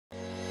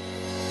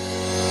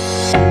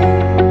Hi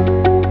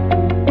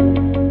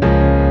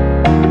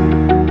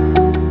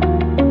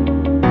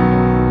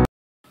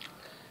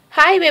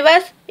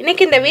viewers,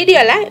 இன்னைக்கு இந்த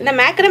வீடியோல இந்த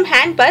மேக்ரம்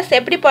ஹேண்ட் பர்ஸ்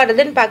எப்படி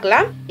போடுறதுன்னு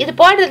பார்க்கலாம். இது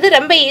போடுறது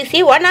ரொம்ப ஈஸி.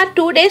 1 or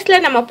 2 டேஸ்ல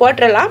நம்ம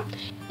போட்றலாம்.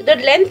 இதோட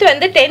லெந்த்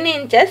வந்து 10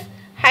 inches,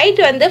 height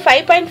வந்து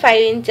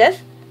 5.5 inches.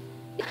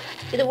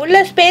 இது உள்ள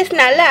ஸ்பேஸ்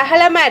நல்ல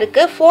அகலமா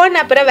இருக்கு. ஃபோன்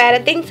அப்புறம் வேற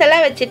திங்ஸ்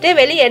எல்லாம் வச்சிட்டு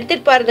வெளிய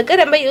எடுத்துட்டு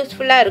போறதுக்கு ரொம்ப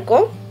யூஸ்ஃபுல்லா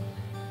இருக்கும்.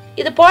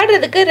 இது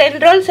போடுறதுக்கு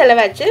 2 ரோல்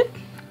செலவாச்சு.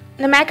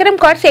 இந்த மேக்ரம்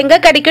கார்ட்ஸ் எங்க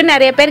கிடைக்கும்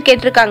நிறைய பேர்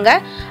கேட்டிருக்காங்க.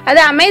 அது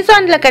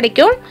Amazonல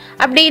கிடைக்கும்.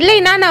 அப்படி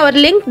இல்லைனா நான் ஒரு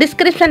லிங்க்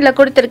டிஸ்கிரிப்ஷன்ல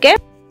கொடுத்திருக்கேன்.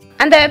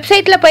 அந்த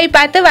வெப்சைட்ல போய்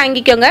பார்த்து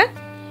வாங்கிக்கோங்க.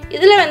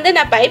 இதுல வந்து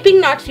நான்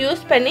பைப்பிங் நாட்ஸ்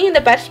யூஸ் பண்ணி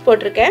இந்த பர்ஸ்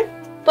போட்டுருக்கேன்.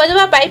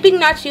 பொதுவா பைப்பிங்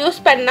நாட்ஸ் யூஸ்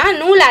பண்ணா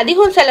நூல்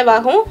அதிகம்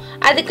செலவாகும்.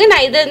 அதுக்கு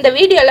நான் இந்த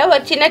வீடியோல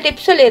ஒரு சின்ன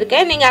டிப்ஸ்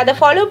சொல்லியிருக்கேன். நீங்க அதை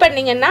ஃபாலோ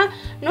பண்ணீங்கன்னா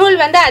நூல்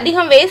வந்து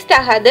அதிகம் வேஸ்ட்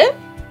ஆகாது.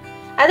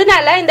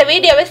 அதனால இந்த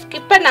வீடியோவை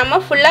ஸ்கிப்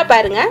பண்ணாம ஃபுல்லா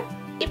பாருங்க.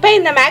 இப்போ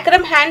இந்த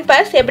மேக்ரம் ஹேண்ட்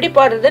பர்ஸ் எப்படி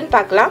போடுறதுன்னு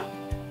பார்க்கலாம்.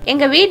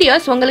 எங்க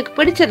வீடியோஸ் உங்களுக்கு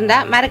பிடிச்சிருந்தா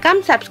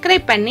மறக்காம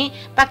சப்ஸ்கிரைப் பண்ணி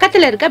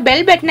பக்கத்துல இருக்க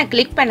பெல் பட்டனை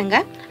கிளிக் பண்ணுங்க.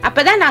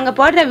 அப்பதான் நாங்க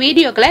போடுற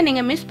வீடியோக்களை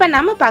நீங்க மிஸ்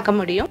பண்ணாம பார்க்க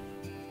முடியும்.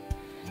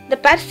 இந்த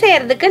பர்ஸ்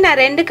செய்யறதுக்கு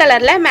நான் 2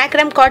 கலர்ல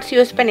மேக்ரம் கார்ட்ஸ்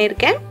யூஸ்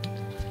பண்ணியிருக்கேன்.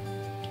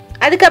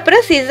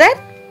 அதுக்கப்புறம் சிசர்,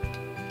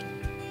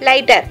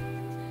 லைட்டர்,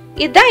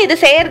 இதுதான் இது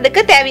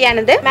செய்யறதுக்கு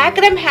தேவையானது.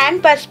 மேக்ரம்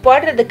ஹேண்ட் பர்ஸ்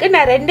போடுறதுக்கு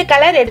நான் 2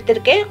 கலர்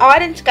எடுத்திருக்கேன்.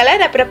 ஆரஞ்சு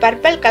கலர் அப்புறம்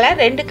பர்பிள்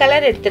கலர் 2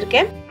 கலர்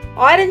எடுத்திருக்கேன்.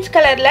 ஆரஞ்சு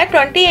கலர்ல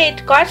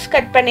 28 கார்ட்ஸ்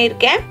கட்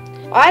பண்ணியிருக்கேன்.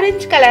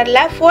 ஆரஞ்சு கலர்ல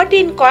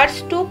 14 கார்ட்ஸ்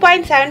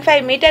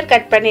 2.75 மீட்டர்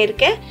கட்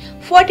பண்ணியிருக்கேன்.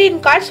 14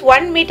 கார்ட்ஸ்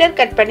 1 மீட்டர்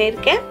கட்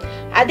பண்ணியிருக்கேன்.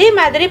 அதே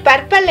மாதிரி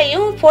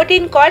பர்பிள்லையும்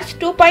 14 கார்ட்ஸ்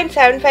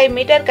 2.75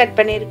 மீட்டர் கட்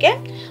பண்ணியிருக்கேன்.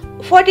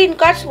 14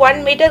 கார்ட்ஸ் 1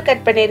 மீட்டர்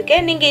கட்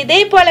பண்ணியிருக்கேன். நீங்கள் இதே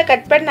போல்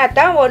கட் பண்ணால்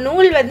தான்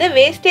நூல் வந்து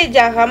வேஸ்டேஜ்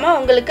ஆகாமல்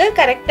உங்களுக்கு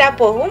கரெக்டாக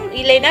போகும்.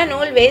 இல்லைன்னா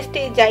நூல்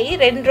வேஸ்டேஜ் ஆகி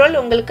 2 ரோல்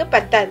உங்களுக்கு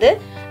பத்தாது.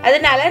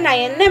 அதனால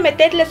நான் என்ன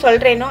மெத்தடில்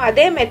சொல்கிறேனோ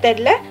அதே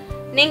மெத்தடில்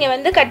நீங்கள்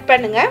வந்து கட்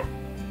பண்ணுங்கள்.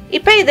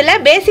 இப்போ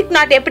இதில் பேசிக்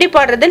நாட் எப்படி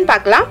போடுறதுன்னு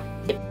பார்க்கலாம்.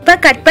 இப்போ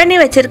கட் பண்ணி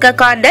வச்சிருக்க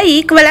கார்டை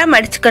ஈக்குவலாக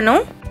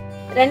மடிச்சுக்கணும்.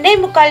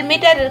 2.25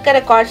 மீட்டர் இருக்கிற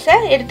கார்ட்ஸை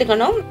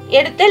எடுத்துக்கணும்.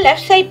 எடுத்து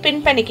லெஃப்ட் சைட்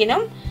பின்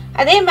பண்ணிக்கணும்.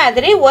 அதே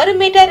மாதிரி 1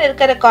 மீட்டர்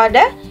இருக்கிற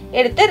கார்டை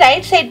எடுத்து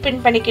ரைட் சைட்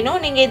பின் பண்ணிக்கணும்.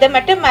 நீங்கள் இதை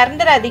மட்டும்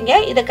மறந்துடாதீங்க.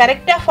 இதை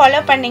கரெக்டாக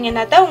ஃபாலோ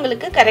பண்ணிங்கன்னா தான்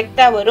உங்களுக்கு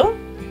கரெக்டாக வரும்.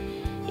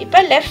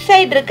 இப்போ லெஃப்ட்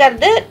சைடு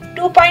இருக்கிறது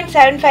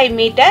 2.75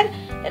 மீட்டர்,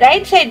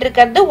 ரைட் சைடு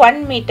இருக்கிறது 1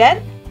 மீட்டர்.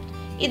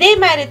 இதே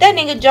மாதிரி தான்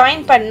நீங்கள்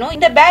ஜாயின் பண்ணணும்.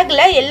 இந்த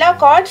பேக்கில் எல்லா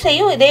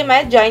கார்ட்ஸையும் இதே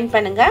மாதிரி ஜாயின்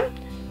பண்ணுங்கள்.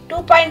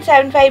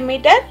 2.75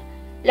 மீட்டர்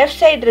லெஃப்ட்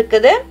சைடு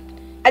இருக்குது.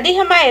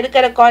 அதிகமாக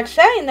இருக்கிற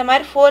கார்ட்ஸை இந்த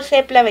மாதிரி 4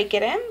 ஷேப்பில்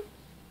வைக்கிறேன்.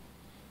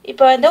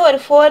 இப்போ வந்து ஒரு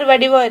 4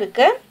 வடிவம்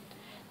இருக்குது.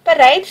 இப்போ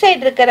ரைட்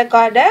சைடு இருக்கிற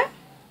கார்டை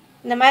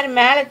இந்த மாதிரி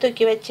மேலே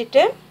தூக்கி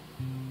வச்சுட்டு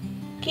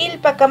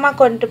கீழ்ப்பக்கமாக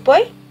கொண்டு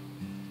போய்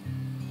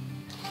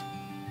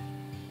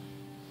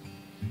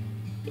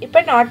இப்போ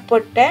நாட்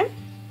போட்டேன்.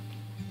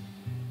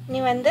 நீ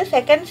வந்து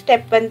செகண்ட்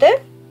ஸ்டெப் வந்து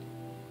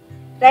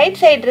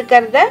ரைட் சைடு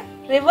இருக்கிறத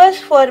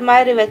ரிவர்ஸ் 4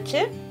 மாதிரி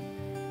வச்சு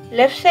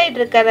லெஃப்ட் சைடு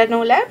இருக்கிற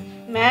நூலை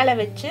மேலே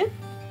வச்சு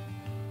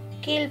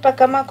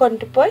கீழ்ப்பக்கமாக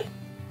கொண்டு போய்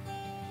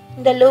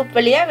இந்த லூப்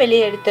வழியாக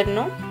வெளியே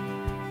எடுத்துடணும்.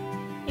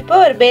 இப்போ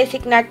ஒரு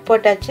பேசிக் நாட்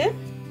போட்டாச்சு.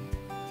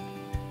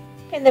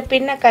 இந்த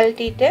பின்னை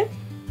கழட்டிட்டு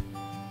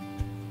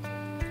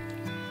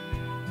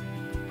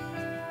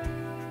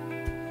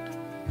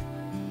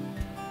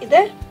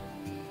இதை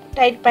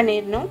டைட்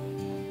பண்ணிடணும்.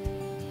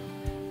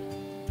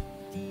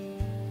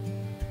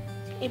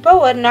 இப்போ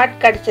ஒரு நாட்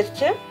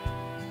கிடச்சிருச்சு.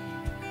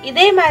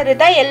 இதே மாதிரி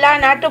தான் எல்லா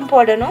நாட்டும்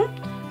போடணும்.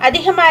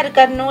 அதிகமாக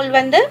இருக்கிற நூல்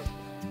வந்து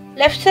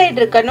லெஃப்ட் சைடு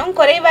இருக்கணும்,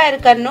 குறைவாக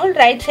இருக்கிற நூல்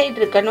ரைட் சைடு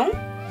இருக்கணும்.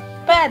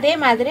 இப்போ அதே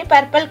மாதிரி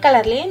பர்பிள்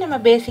கலர்லேயே நம்ம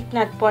பேசிக்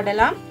நாட்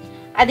போடலாம்.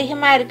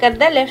 அதிகமாக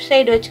இருக்கிறத லெஃப்ட்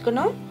சைடு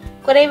வச்சுக்கணும்,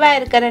 குறைவாக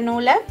இருக்கிற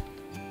நூலை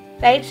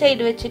ரைட்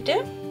சைடு வச்சுட்டு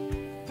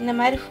இந்த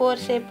மாதிரி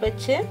 4 ஷேப்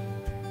வச்சு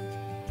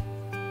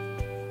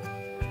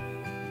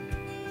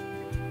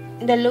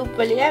இந்த லூப்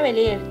வழியாக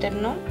வெளியே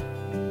எடுத்துடணும்.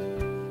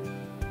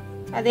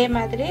 அதே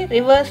மாதிரி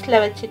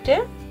ரிவர்ஸில் வச்சுட்டு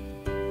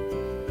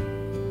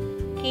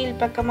கீழ்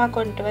பக்கமாக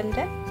கொண்டு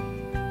வந்து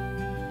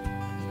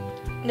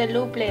இந்த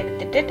லூப்பில்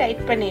எடுத்துட்டு டைட்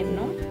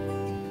பண்ணிடணும்.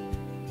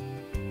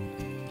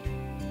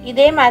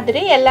 இதே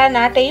மாதிரி எல்லா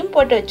நாட்டையும்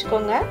போட்டு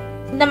வச்சுக்கோங்க.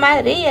 இந்த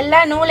மாதிரி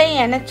எல்லா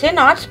நூலையும் இணைச்சு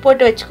நாட்ஸ்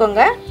போட்டு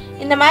வச்சுக்கோங்க.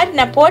 இந்த மாதிரி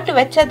நான் போட்டு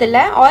வச்சதில்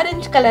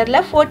ஆரஞ்சு கலரில்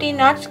 14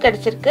 நாட்ஸ்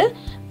கிடச்சிருக்கு,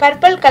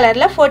 பர்பிள்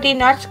கலரில் 14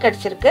 நாட்ஸ்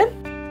கிடச்சிருக்கு.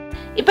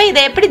 இப்போ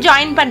இதை எப்படி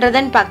ஜாயின்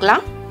பண்ணுறதுன்னு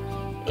பார்க்கலாம்.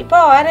 இப்போ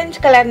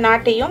ஆரஞ்சு கலர்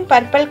நாட்டையும்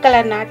பர்பிள்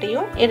கலர்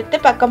நாட்டையும் எடுத்து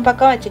பக்கம்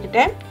பக்கம்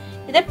வச்சுக்கிட்டேன்.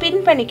 இதை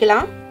பின்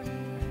பண்ணிக்கலாம்.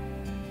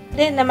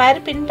 இது இந்த மாதிரி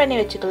பின் பண்ணி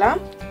வச்சுக்கலாம்.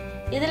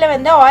 இதில்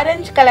வந்து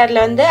ஆரஞ்சு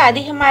கலரில் வந்து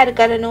அதிகமாக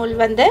இருக்கிற நூல்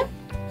வந்து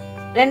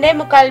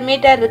 2.25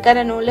 மீட்டர்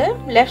இருக்கிற நூல்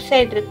லெஃப்ட்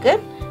சைடு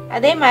இருக்குது.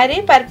 அதே மாதிரி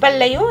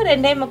பர்பிள்லையும்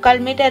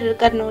 2.25 மீட்டர்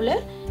இருக்கிற நூல்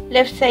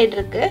லெஃப்ட் சைடு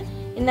இருக்குது.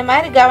 இந்த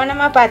மாதிரி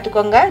கவனமாக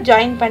பார்த்துக்கோங்க.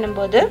 ஜாயின்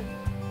பண்ணும்போது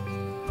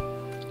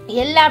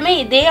எல்லாமே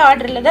இதே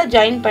ஆர்டரில் தான்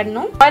ஜாயின்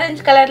பண்ணணும்.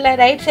 ஆரஞ்சு கலரில்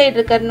ரைட் சைடு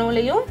இருக்கிற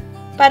நூலையும்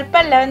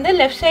பர்பிளில் வந்து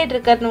லெஃப்ட் சைடு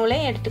இருக்கிற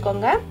நூலையும்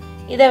எடுத்துக்கோங்க.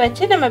 இதை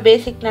வச்சு நம்ம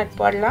பேசிக் நாட்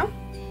போடலாம்.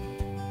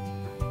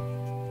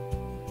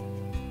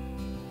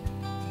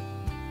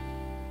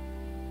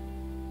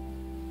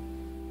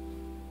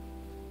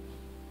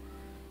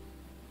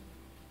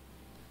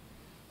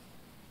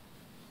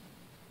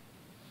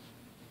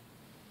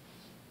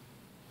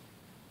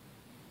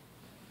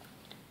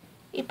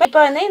 இப்போ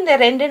வந்து இந்த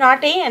ரெண்டு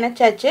நாட்டையும்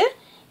இணைச்சாச்சு.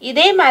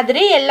 இதே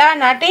மாதிரி எல்லா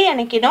நாட்டையும்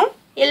இணைக்கணும்.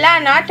 எல்லா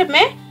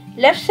நாட்டுமே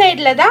லெஃப்ட்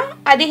சைடில் தான்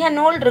அதிக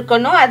நூல்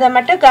இருக்கணும், அதை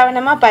மட்டும்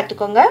கவனமாக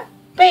பார்த்துக்கோங்க.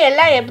 இப்போ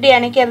எல்லாம் எப்படி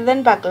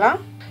இணைக்கிறதுன்னு பார்க்கலாம்.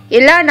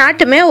 எல்லா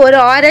நாட்டுமே ஒரு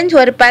ஆரஞ்சு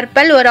ஒரு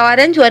பர்பிள், ஒரு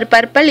ஆரஞ்சு ஒரு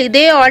பர்பிள்,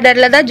 இதே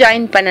ஆர்டரில் தான்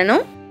ஜாயின்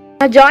பண்ணணும்.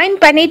 நான் ஜாயின்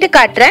பண்ணிவிட்டு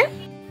காட்டுறேன்.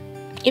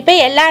 இப்போ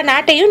எல்லா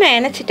நாட்டையும் நான்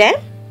இணைச்சிட்டேன்.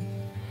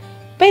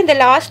 இப்போ இந்த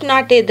லாஸ்ட்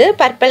நாட்டு இது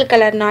பர்பிள்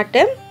கலர்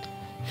நாட்டு,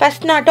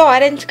 ஃபர்ஸ்ட் நாட்டும்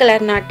ஆரஞ்சு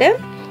கலர் நாட்டு.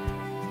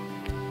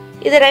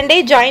 இது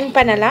ரெண்டையும் ஜாயின்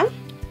பண்ணலாம்.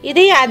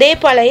 இதையும் அதே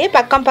போலயே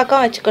பக்கம்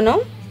பக்கம்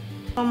வச்சுக்கணும்.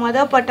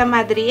 மொதல் போட்ட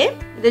மாதிரியே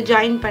இதை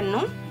ஜாயின்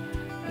பண்ணணும்.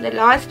 இந்த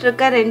லாஸ்ட்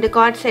இருக்க ரெண்டு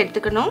கார்ட்ஸ்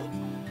எடுத்துக்கணும்.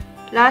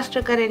 லாஸ்ட்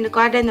இருக்க ரெண்டு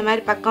கார்டை இந்த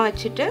மாதிரி பக்கம்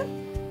வச்சுட்டு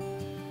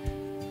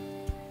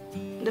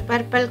இந்த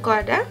பர்பிள்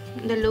கார்டை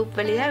இந்த லூப்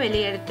வழியாக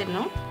வெளியே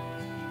எடுத்துடணும்.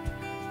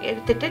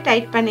 எடுத்துட்டு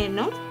டைட்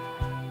பண்ணிடணும்.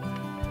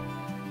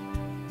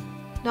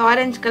 இந்த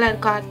ஆரஞ்சு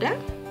கலர் கார்டை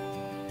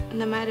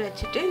இந்த மாதிரி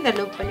வச்சுட்டு இந்த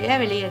லூப்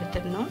வழியாக வெளியே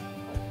எடுத்துடணும்.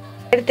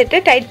 எடுத்துட்டு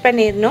டைட்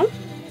பண்ணிடணும்.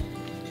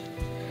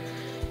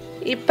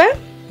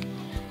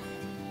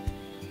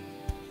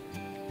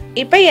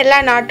 இப்போ எல்லா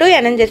நாட்டும்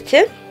இணைஞ்சிருச்சு.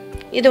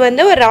 இது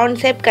வந்து ஒரு ரவுண்ட்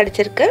ஷேப்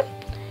கிடச்சிருக்கு.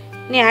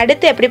 நீ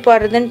அடுத்து எப்படி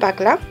போடுறதுன்னு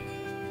பார்க்கலாம்.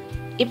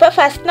 இப்போ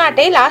ஃபர்ஸ்ட்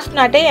நாட்டையும் லாஸ்ட்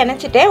நாட்டையும்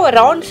இணைச்சிட்டேன். ஒரு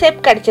ரவுண்ட் ஷேப்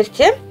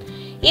கிடச்சிருச்சு.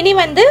 இனி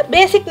வந்து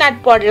பேசிக் நாட்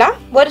போடலாம்.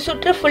 ஒரு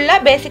சுற்று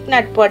ஃபுல்லாக பேசிக்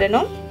நாட்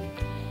போடணும்.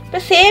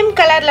 இப்போ சேம்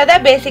கலரில்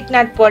தான் பேசிக்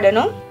நாட்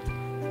போடணும்.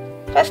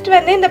 ஃபஸ்ட்டு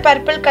வந்து இந்த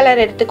பர்பிள்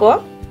கலர்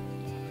எடுத்துக்குவோம்.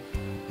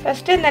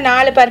 ஃபஸ்ட்டு இந்த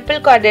 4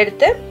 பர்பிள் கார்டு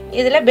எடுத்து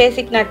இதில்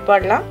பேசிக் நாட்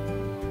போடலாம்.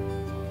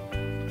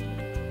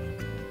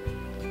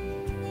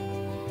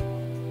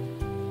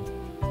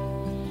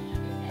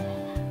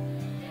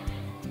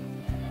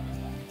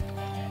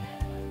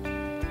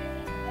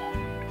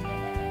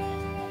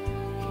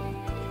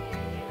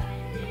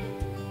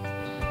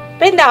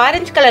 இப்போ இந்த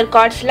ஆரஞ்சு கலர்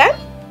கார்ட்ஸில்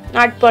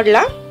நாட்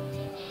போடலாம்.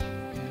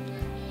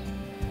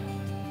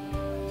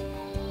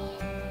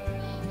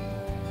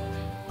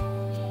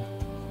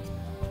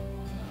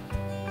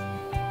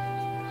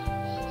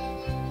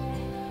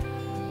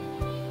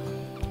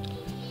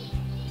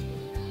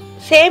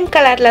 சேம்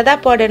கலரில்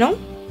தான் போடணும்.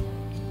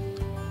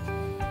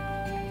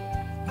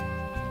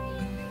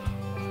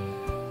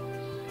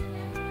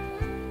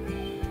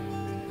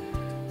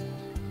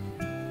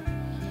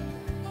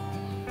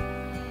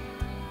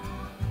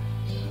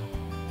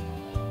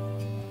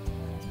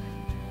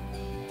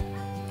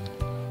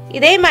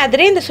 இதே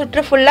மாதிரி இந்த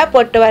சுற்று ஃபுல்லாக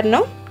போட்டு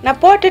வரணும். நான்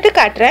போட்டுட்டு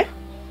காட்டுறேன்.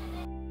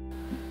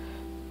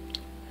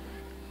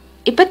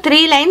 இப்போ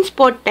 3 லைன்ஸ்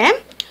போட்டேன்.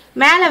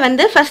 மேலே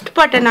வந்து ஃபர்ஸ்ட்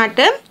போட்ட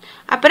நாட்டு,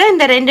 அப்புறம்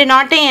இந்த ரெண்டு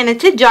நாட்டையும்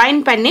இணைச்சி ஜாயின்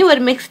பண்ணி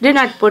ஒரு மிக்ஸ்டு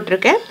நாட்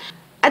போட்டிருக்கேன்.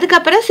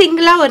 அதுக்கப்புறம்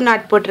சிங்கிளாக ஒரு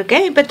நாட்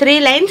போட்டிருக்கேன். இப்போ 3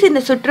 லைன்ஸ்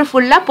இந்த சுற்று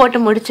ஃபுல்லாக போட்டு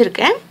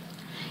முடிச்சிருக்கேன்.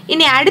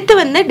 இனி அடுத்து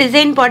வந்து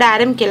டிசைன் போட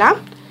ஆரம்பிக்கலாம்.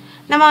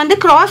 நம்ம வந்து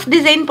கிராஸ்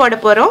டிசைன் போட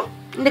போகிறோம்.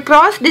 இந்த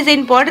கிராஸ்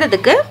டிசைன்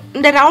போடுறதுக்கு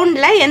இந்த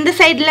ரவுண்டில் எந்த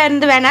சைடில்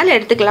இருந்து வேணாலும்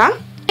எடுத்துக்கலாம்.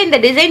 இந்த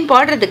டிசைன்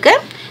போடுறதுக்கு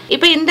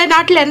இப்போ இந்த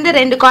நாட்டிலேருந்து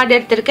 2 கார்டு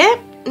எடுத்திருக்கேன்.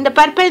 இந்த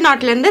பர்பிள்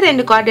நாட்டிலேருந்து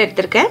 2 கார்டு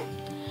எடுத்திருக்கேன்.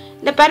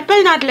 இந்த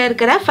பர்பிள் நாட்டில்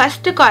இருக்கிற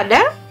ஃபஸ்ட்டு கார்டை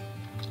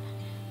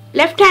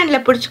லெஃப்ட்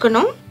ஹேண்டில்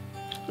பிடிச்சிக்கணும்.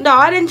 இந்த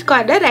ஆரஞ்சு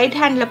கார்டை ரைட்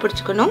ஹேண்டில்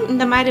பிடிச்சிக்கணும்.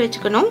 இந்த மாதிரி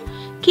வச்சுக்கணும்.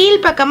 கீழ்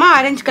பக்கமாக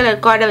ஆரஞ்சு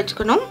கலர் கார்டை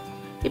வச்சுக்கணும்.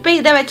 இப்போ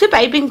இதை வச்சு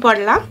பைப்பிங்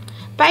போடலாம்.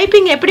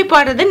 பைப்பிங் எப்படி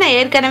போடுறதுன்னு நான்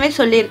ஏற்கனவே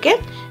சொல்லியிருக்கேன்.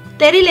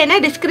 தெரியலனா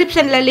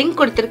டிஸ்கிரிப்ஷனில் லிங்க்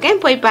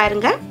கொடுத்துருக்கேன், போய்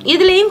பாருங்கள்.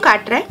 இதுலேயும்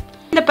காட்டுறேன்.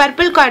 இந்த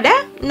பர்பிள் கார்டை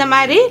இந்த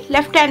மாதிரி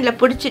லெஃப்ட் ஹேண்டில்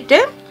பிடிச்சிட்டு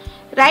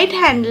ரைட்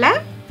ஹேண்டில்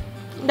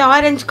இந்த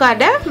ஆரஞ்சு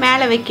கார்டை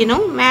மேலே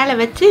வைக்கணும். மேலே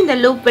வச்சு இந்த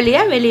லூப்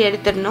வழியாக வெளியே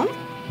எடுத்துடணும்.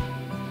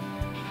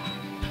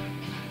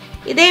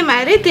 இதே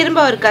மாதிரி திரும்ப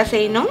ஒருக்கா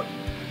செய்யணும்.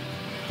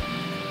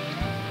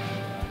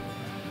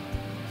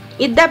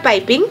 இதுதான்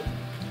பைப்பிங்.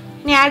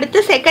 நீ அடுத்து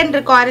செகண்ட்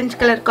இருக்க ஆரஞ்சு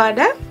கலர்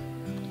கார்டை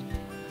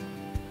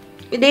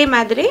இதே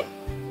மாதிரி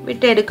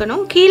விட்டு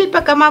எடுக்கணும். கீழ்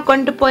பக்கமாக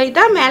கொண்டு போய்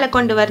தான் மேலே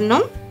கொண்டு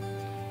வரணும்.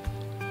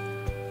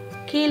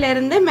 கீழே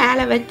இருந்து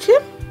மேலே வச்சு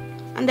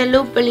அந்த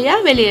லூப்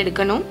வழியாக வெளியே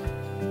எடுக்கணும்.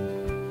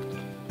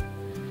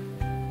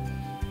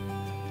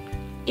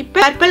 இப்போ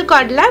பர்பிள்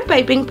கார்டில்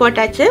பைப்பிங்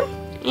போட்டாச்சு.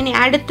 இனி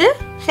அடுத்து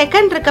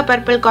செகண்ட் இருக்க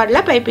பர்பிள்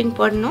கார்டில் பைப்பிங்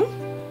போடணும்.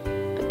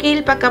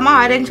 கீழ்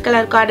பக்கமாக ஆரஞ்சு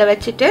கலர் கார்டை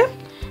வச்சுட்டு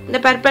இந்த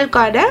பர்பிள்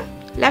கார்டை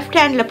லெஃப்ட்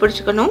ஹேண்டில்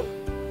பிடிச்சிக்கணும்.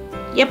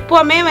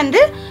 எப்போவுமே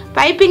வந்து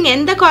பைப்பிங்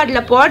எந்த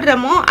கார்டில்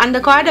போடுறோமோ அந்த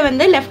கார்டை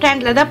வந்து லெஃப்ட்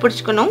ஹேண்டில் தான்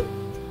பிடிச்சிக்கணும்.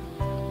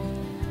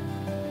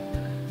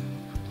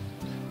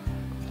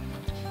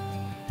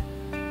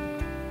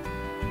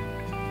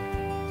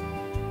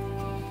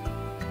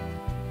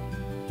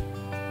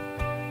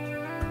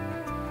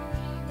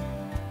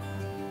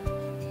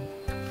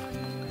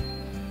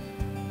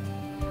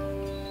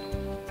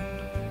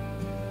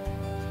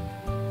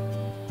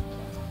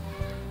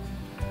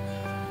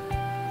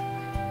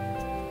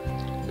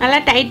 நல்லா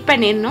டைட்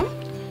பண்ணிடணும்.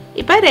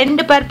 இப்போ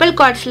 2 பர்பிள்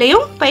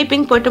கார்ட்ஸ்லையும்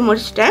பைப்பிங் போட்டு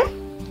முடிச்சிட்டேன்.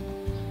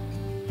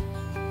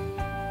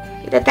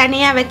 இதை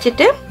தனியாக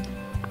வச்சுட்டு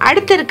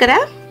அடுத்து இருக்கிற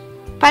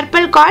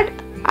பர்பிள் கார்டு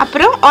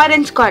அப்புறம்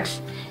ஆரஞ்சு கார்ட்ஸ்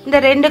இந்த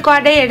 2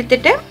 கார்டையும்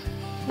எடுத்துட்டு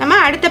நம்ம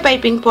அடுத்த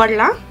பைப்பிங்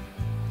போடலாம்.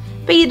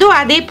 இப்போ இதுவும்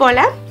அதே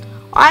போல்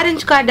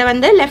ஆரஞ்சு கார்டை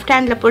வந்து லெஃப்ட்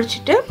ஹேண்டில்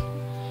பிடிச்சிட்டு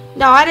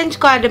இந்த ஆரஞ்சு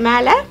கார்டு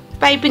மேலே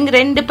பைப்பிங்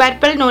 2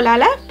 பர்பிள்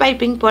நூலால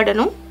பைப்பிங்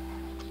போடணும்.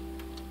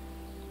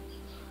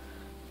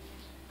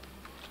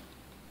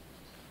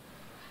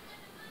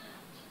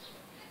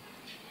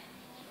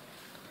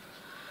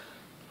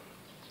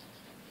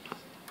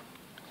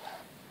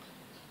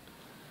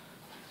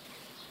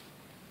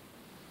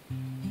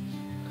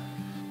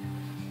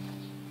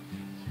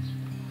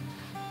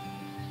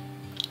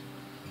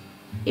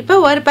 இப்போ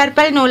ஒரு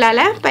பர்பிள்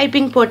நூலால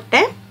பைப்பிங்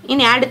போட்டேன்.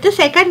 இனி அடுத்து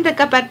செகண்ட்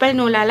இருக்க பர்பிள்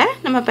நூலால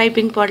நம்ம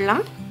பைப்பிங்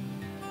போடலாம்.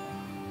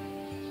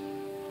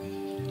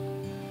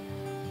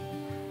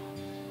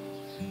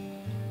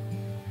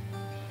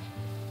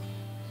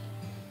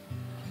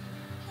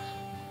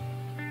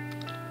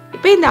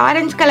 இப்போ இந்த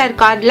ஆரஞ்சு கலர்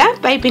கார்ட்ல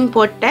பைப்பிங்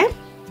போட்டேன்.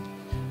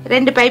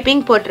 2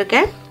 பைப்பிங்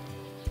போட்டிருக்கேன்.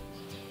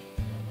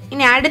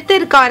 இனி அடுத்து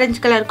இருக்க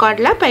ஆரஞ்சு கலர்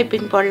கார்ட்ல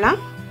பைப்பிங் போடலாம்.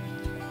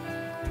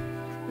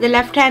 இது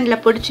லெஃப்ட் ஹேண்ட்ல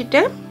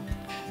பிடிச்சிட்டு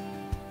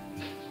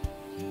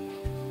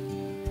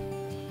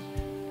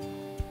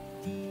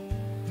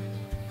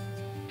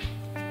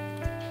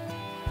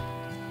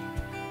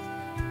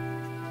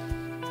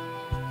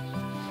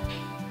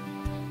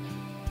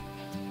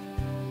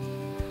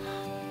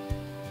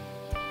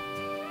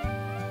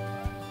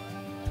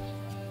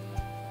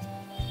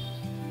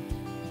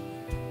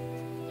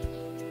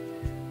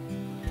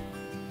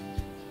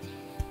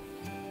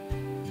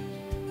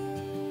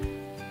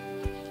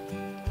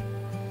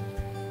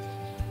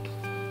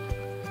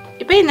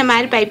இப்போ இந்த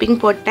மாதிரி பைப்பிங்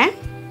போட்டேன்.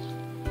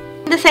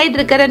 இந்த சைடு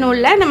இருக்கிற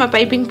நூல்ல நம்ம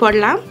பைப்பிங்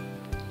போடலாம்.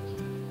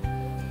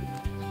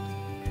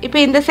 இப்போ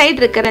இந்த சைடு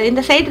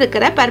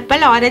இருக்கிற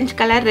பர்பிள் ஆரஞ்சு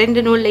கலர்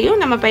 2 நூல்லையும்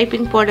நம்ம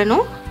பைப்பிங்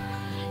போடணும்.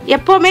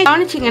 எப்போவுமே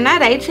கவனிச்சிங்கன்னா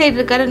ரைட் சைடு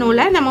இருக்கிற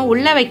நூலை நம்ம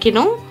உள்ளே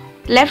வைக்கணும்.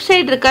 லெஃப்ட்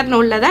சைடு இருக்கிற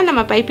நூலில் தான்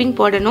நம்ம பைப்பிங்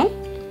போடணும்.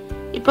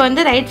 இப்போ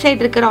வந்து ரைட்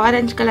சைடு இருக்கிற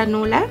ஆரஞ்சு கலர்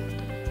நூலை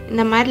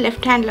இந்த மாதிரி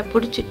லெஃப்ட் ஹேண்டில்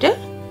பிடிச்சிட்டு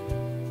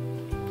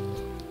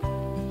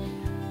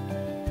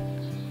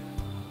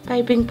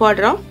பைப்பிங்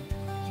போடுறோம்.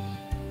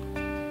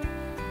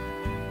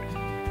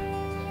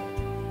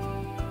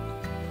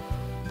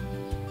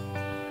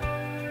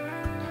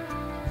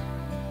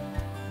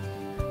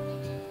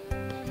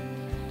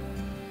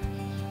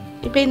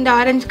 இப்போ இந்த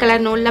ஆரஞ்சு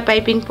கலர் நூலில்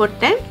பைப்பிங்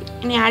போட்டேன்.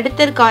 இனி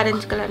அடுத்து இருக்க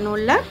ஆரஞ்சு கலர்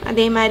நூலில்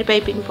அதே மாதிரி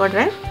பைப்பிங்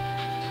போடுறேன்.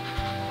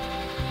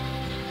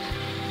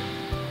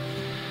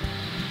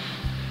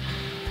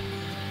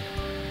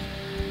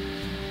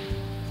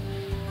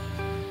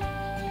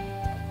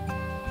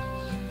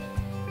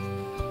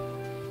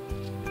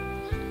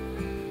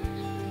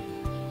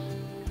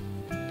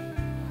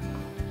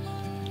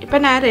 இப்போ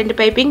நான் 2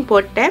 பைப்பிங்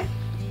போட்டேன்.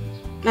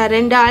 நான்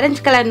 2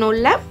 ஆரஞ்சு கலர்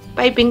நூலில்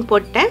பைப்பிங்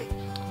போட்டேன்.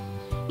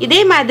 இதே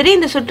மாதிரி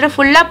இந்த சுற்று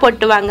ஃபுல்லாக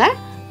போட்டுவாங்க.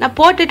 நான்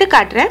போட்டுட்டு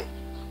காட்டுறேன்.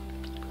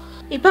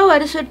 இப்போ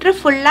ஒரு சுற்று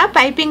ஃபுல்லாக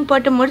பைப்பிங்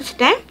போட்டு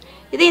முடிச்சிட்டேன்.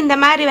 இது இந்த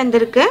மாதிரி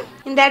வந்திருக்கு.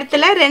 இந்த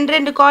இடத்துல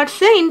 2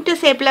 கார்ட்ஸு இன்ட்டு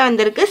ஷேப்பில்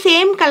வந்திருக்கு.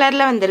 சேம்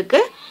கலரில்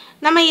வந்திருக்கு.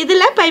 நம்ம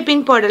இதில்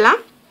பைப்பிங்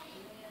போடலாம்.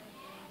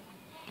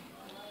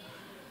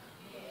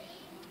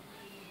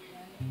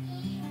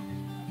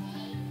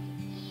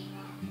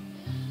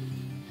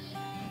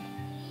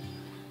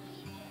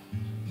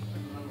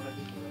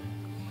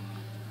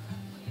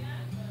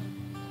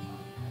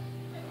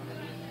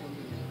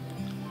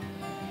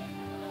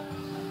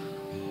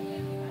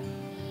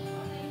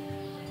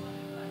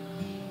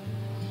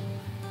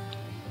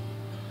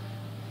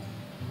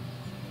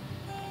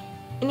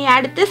 இனி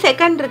அடுத்து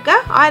செகண்ட் இருக்க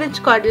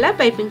ஆரஞ்சு கார்டில்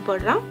பைப்பிங்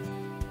போடுறோம்.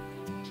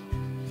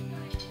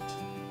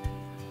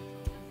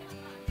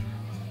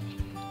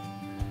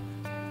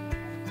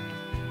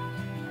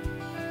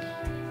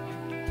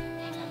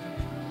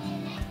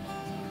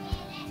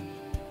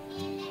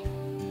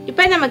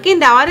 இப்போ நமக்கு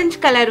இந்த ஆரஞ்சு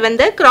கலர்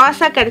வந்து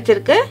கிராஸாக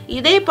கிடைச்சிருக்கு.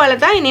 இதே போல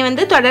தான் இனி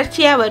வந்து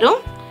தொடர்ச்சியாக வரும்.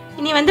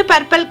 இனி வந்து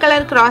பர்பிள்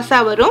கலர்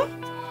கிராஸாக வரும்.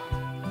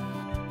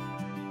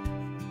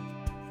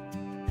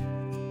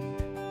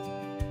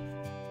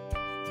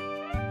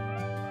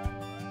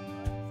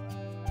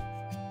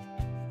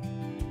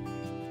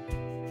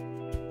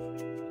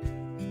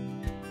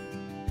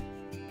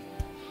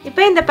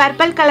 இப்போ இந்த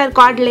பர்பிள் கலர்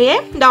கார்ட்லயே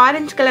இந்த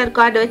ஆரஞ்சு கலர்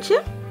கார்டு வச்சு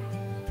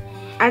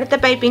அடுத்த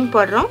பைப்பிங்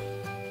போடுறோம்.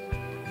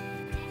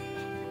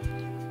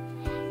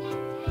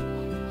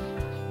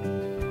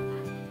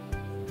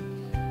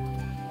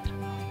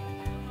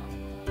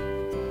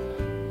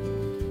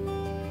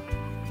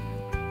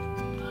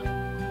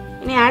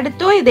 இனி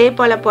அடுத்தும் இதே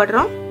போல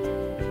போடுறோம்.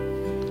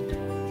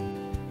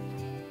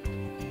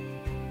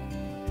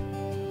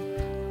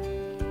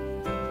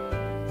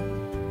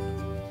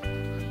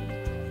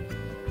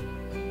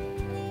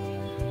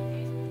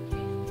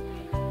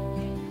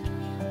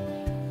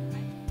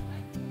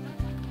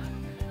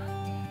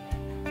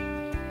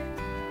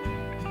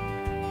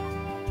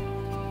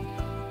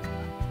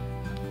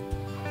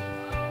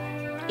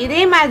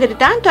 இதே மாதிரி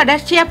தான்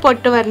தொடர்ச்சியா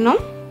போட்டு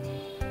வரணும்.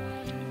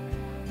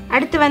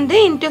 அடுத்து வந்து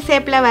இன்டு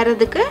ஷேப்ல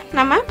வரதுக்கு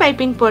நம்ம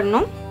பைப்பிங்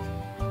போடணும்.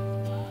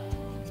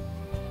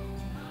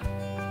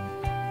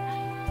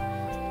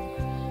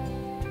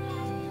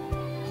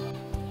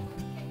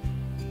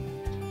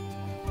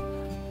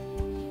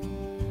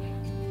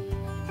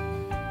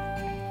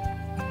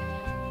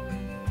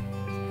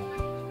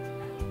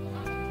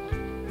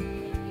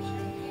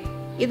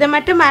 இதை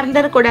மட்டும்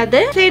மறந்துடக்கூடாது.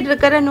 சைடு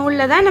இருக்கிற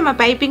நூலில் தான் நம்ம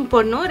பைப்பிங்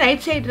போடணும்.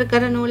 ரைட் சைடு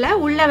இருக்கிற நூலை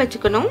உள்ளே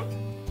வச்சுக்கணும்.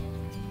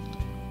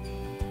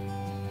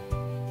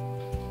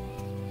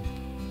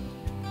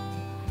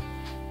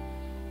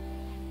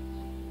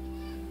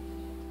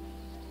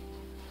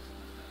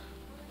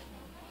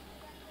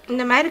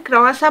 இந்த மாதிரி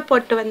கிராஸாக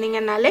போட்டு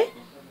வந்தீங்கன்னாலே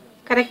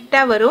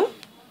கரெக்டாக வரும்.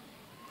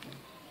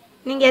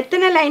 நீங்கள்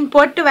எத்தனை லைன்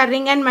போட்டு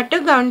வர்றீங்கன்னு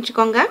மட்டும்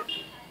கவனிச்சுக்கோங்க.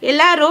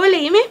 எல்லா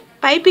ரோலையுமே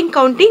பைப்பிங்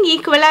கவுண்டிங்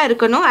ஈக்குவலாக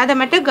இருக்கணும். அதை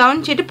மட்டும்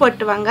கவனிச்சிட்டு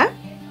போட்டு வாங்க.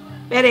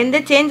 வேறு எந்த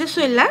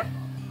சேஞ்சஸும் இல்லை.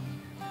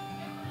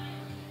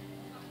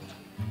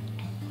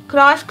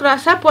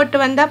 கிராஸாக போட்டு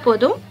வந்தால்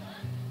போதும்.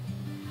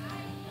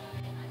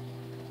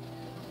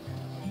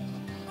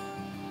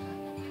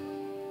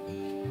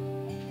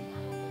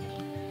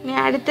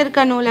 அடுத்து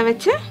இருக்க நூலை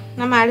வச்சு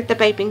நம்ம அடுத்த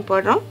பைப்பிங்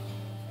போடுறோம்.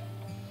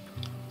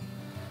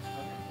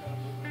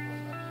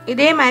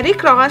 இதே மாதிரி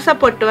கிராஸாக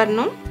போட்டு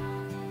வரணும்.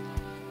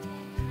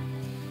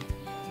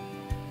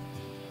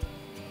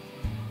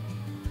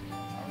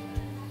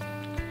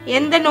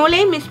 எந்த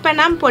நூலையும் மிஸ்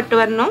பண்ணாமல் போட்டு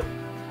வரணும்.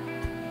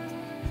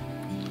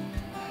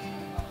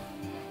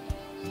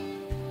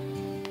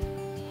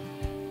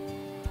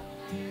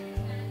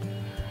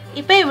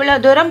 இப்போ இவ்வளோ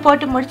தூரம்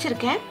போட்டு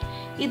முடிச்சிருக்கேன்.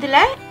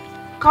 இதில்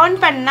கவுண்ட்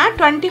பண்ணால்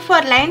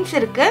 24 லைன்ஸ்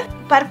இருக்குது.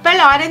 பர்பிள்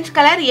ஆரஞ்சு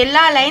கலர்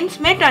எல்லா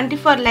லைன்ஸுமே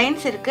 24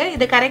 லைன்ஸ் இருக்குது.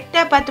 இது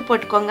கரெக்டாக பார்த்து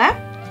போட்டுக்கோங்க.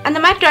 அந்த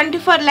மாதிரி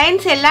 24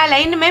 லைன்ஸ் எல்லா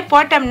லைனுமே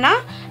போட்டோம்னா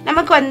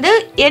நமக்கு வந்து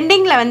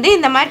எண்டிங்கில் வந்து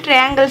இந்த மாதிரி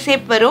ட்ரையாங்கிள்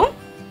ஷேப் வரும்.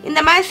 இந்த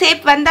மாதிரி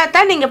ஷேப் வந்தால்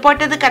தான் நீங்கள்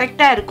போட்டது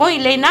கரெக்டாக இருக்கும்.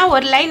 இல்லைன்னா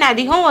ஒரு லைன்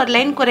அதிகம் ஒரு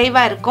லைன்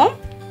குறைவாக இருக்கும்.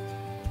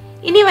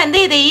 இனி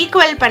வந்து இதை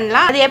ஈக்குவல்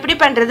பண்ணலாம். அது எப்படி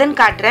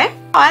பண்ணுறதுன்னு காட்டுறேன்.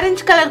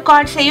 ஆரஞ்சு கலர்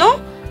கார்ட்ஸையும்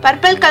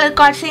பர்பிள் கலர்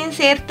கார்ட்ஸையும்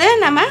சேர்த்து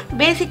நம்ம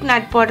பேசிக்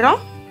நாட் போடுறோம்.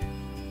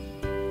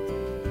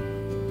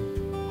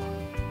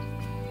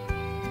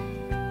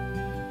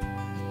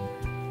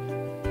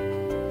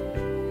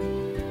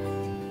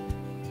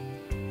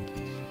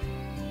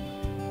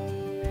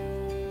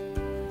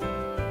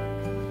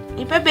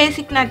 இப்போ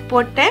பேசிக் நாட்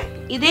போட்டேன்.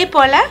 இதே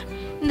போல்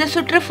இந்த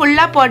சுற்று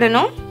ஃபுல்லாக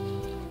போடணும்.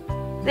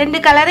 2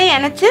 கலரை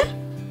இணைச்சு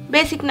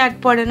பேசிக் நாட்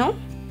போடணும்.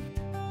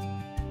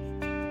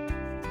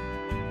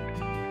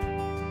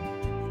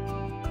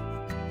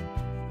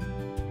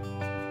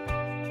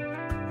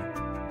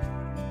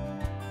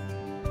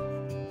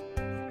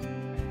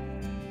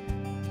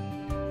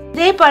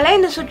 இதே போல்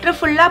இந்த சுற்று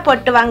ஃபுல்லாக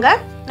போட்டு வாங்க.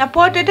 நான்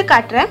போட்டுட்டு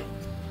காட்டுறேன்.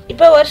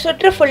 இப்போ ஒரு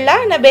சுற்று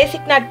ஃபுல்லாக நான்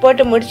பேசிக் நாட்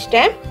போட்டு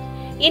முடிச்சிட்டேன்.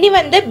 இனி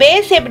வந்து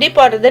பேஸ் எப்படி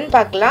போடுறதுன்னு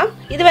பார்க்கலாம்.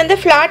 இது வந்து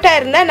ஃப்ளாட்டாக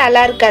இருந்தால்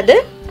நல்லா இருக்காது.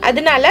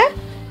 அதனால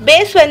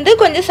பேஸ் வந்து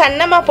கொஞ்சம்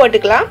சன்னமாக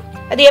போட்டுக்கலாம்.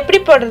 அது எப்படி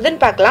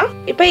போடுறதுன்னு பார்க்கலாம்.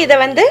 இப்போ இதை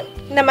வந்து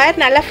இந்த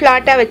மாதிரி நல்லா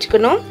ஃப்ளாட்டாக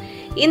வச்சுக்கணும்.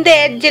 இந்த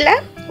எட்ஜில்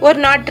ஒரு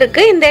நாட்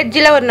இருக்குது, இந்த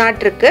எட்ஜில் ஒரு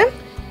நாட் இருக்குது.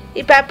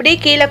 இப்போ அப்படியே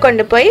கீழே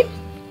கொண்டு போய்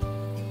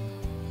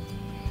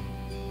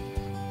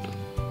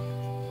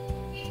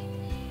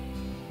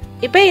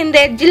இப்போ இந்த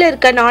எட்ஜில்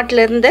இருக்க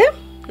நாட்லேருந்து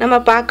நம்ம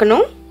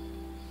பார்க்கணும்.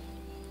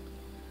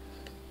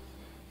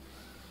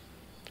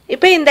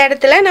 இப்போ இந்த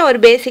இடத்துல நான் ஒரு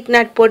பேசிக்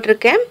நாட்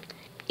போட்டிருக்கேன்.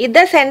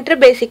 இதுதான் சென்டர்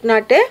பேசிக்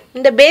நாட்டு.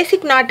 இந்த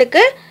பேசிக்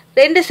நாட்டுக்கு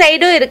 2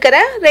 சைடும் இருக்கிற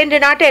 2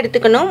 நாட்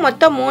எடுத்துக்கணும்.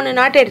 மொத்தம் 3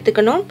 நாட்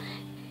எடுத்துக்கணும்.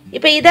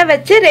 இப்போ இதை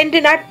வச்சு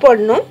 2 நாட்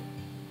போடணும்.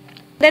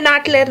 இந்த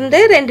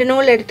நாட்டிலேருந்து 2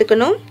 நூல்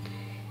எடுத்துக்கணும்.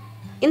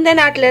 இந்த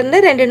நாட்டிலேருந்து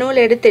 2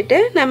 நூல் எடுத்துட்டு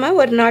நம்ம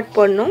ஒரு நாட்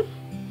போடணும்.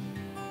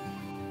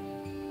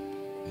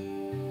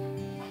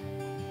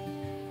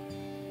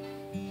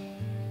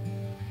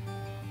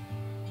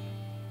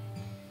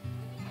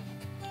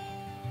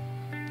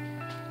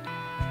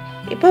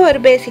 இப்போ ஒரு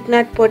பேசிக்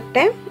நாட்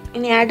போட்டேன்.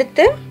 இனி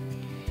அடுத்து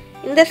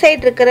இந்த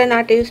சைடு இருக்கிற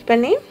நாட்டை யூஸ்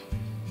பண்ணி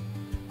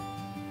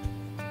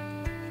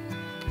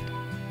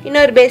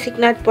இன்னொரு பேசிக்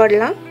நாட்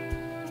போடலாம்.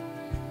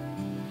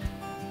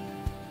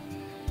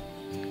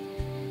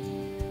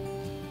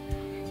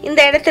 இந்த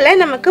இடத்துல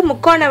நமக்கு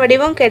முக்கோண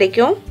வடிவம்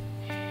கிடைக்கும்.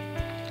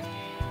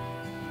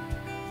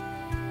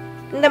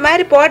 இந்த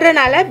மாதிரி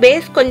போடுறதுனால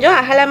பேஸ் கொஞ்சம்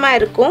அகலமாக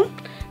இருக்கும்.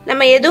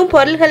 நம்ம எதுவும்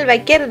பொருள்கள்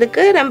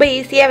வைக்கிறதுக்கு ரொம்ப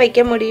ஈஸியாக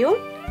வைக்க முடியும்.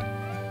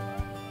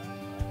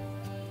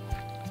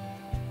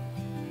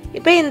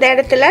 இப்போ இந்த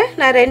இடத்துல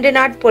நான் 2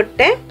 நாட்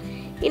போட்டேன்.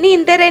 இனி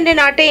இந்த 2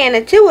 நாட்டையும்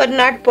இணைச்சு ஒரு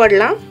நாட்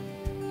போடலாம்.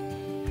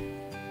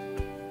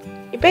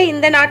 இப்போ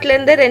இந்த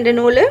நாட்டிலேருந்து 2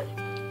 நூல்,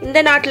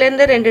 இந்த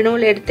நாட்டிலேருந்து 2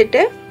 நூல்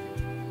எடுத்துட்டு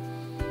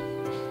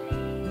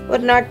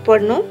ஒரு நாட்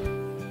போடணும்.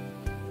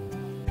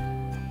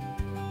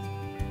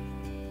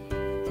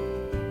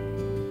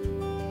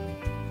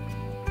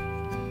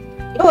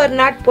 ஒரு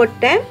நாட்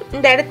போட்டேன்.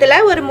 இந்த இடத்துல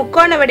ஒரு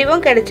முக்கோண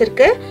வடிவம்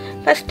கிடைச்சிருக்கு.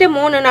 ஃபர்ஸ்ட்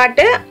 3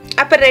 நாட்டு,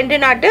 அப்புறம்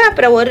 2 நாட்டு,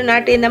 அப்புறம் ஒரு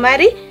நாட்டு. இந்த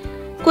மாதிரி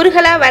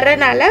குறுகலா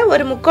வர்றனால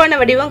ஒரு முக்கோண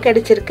வடிவம்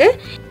கிடைச்சிருக்கு.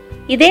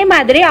 இதே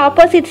மாதிரி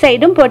ஆப்போசிட்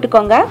சைடும்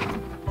போட்டுக்கோங்க.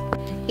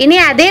 இனி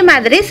அதே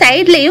மாதிரி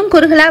சைட்லயும்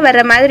குறுகலா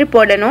வர்ற மாதிரி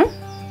போடணும்.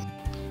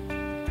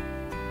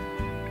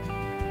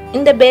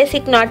 இந்த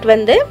பேசிக் நாட்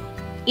வந்து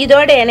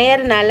இதோட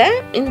இணையறனால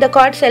இந்த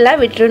கார்ட்ஸ்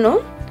எல்லாம் விட்டுறணும்.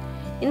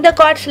 இந்த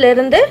கார்ட்ஸ்ல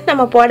இருந்து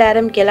நம்ம போட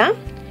ஆரம்பிக்கலாம்.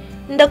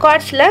 இந்த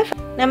கார்ட்ஸ்ல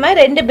நம்ம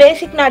 2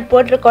 பேசிக் நாட்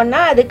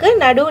போட்டிருக்கோம்னா அதுக்கு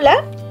நடுவில்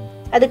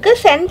அதுக்கு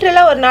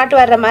சென்டரில் ஒரு நாட்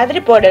வர்ற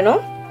மாதிரி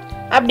போடணும்.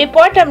 அப்படி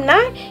போட்டோம்னா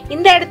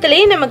இந்த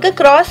இடத்துலையும் நமக்கு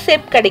கிராஸ்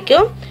ஷேப்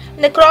கிடைக்கும்.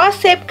 இந்த கிராஸ்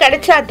ஷேப்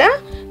கிடைச்சா தான்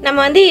நம்ம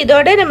வந்து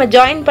இதோட நம்ம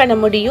ஜாயின் பண்ண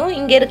முடியும்.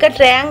 இங்கே இருக்க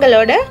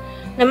ட்ரையாங்கிளோட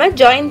நம்ம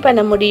ஜாயின்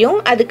பண்ண முடியும்.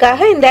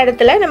 அதுக்காக இந்த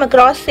இடத்துல நம்ம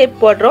கிராஸ் ஷேப்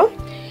போடுறோம்.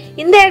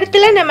 இந்த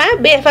இடத்துல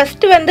நம்ம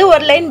ஃபஸ்ட்டு வந்து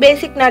ஒரு லைன்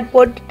பேசிக் நாட்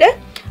போட்டுட்டு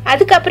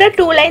அதுக்கப்புறம்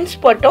 2 லைன்ஸ்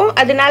போட்டோம்.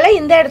 அதனால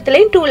இந்த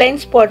இடத்துலையும் 2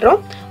 லைன்ஸ்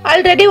போடுறோம்.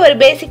 ஆல்ரெடி ஒரு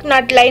பேசிக்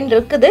நாட் லைன்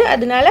இருக்குது,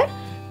 அதனால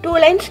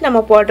 2 லைன்ஸ்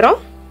நம்ம போடுறோம்.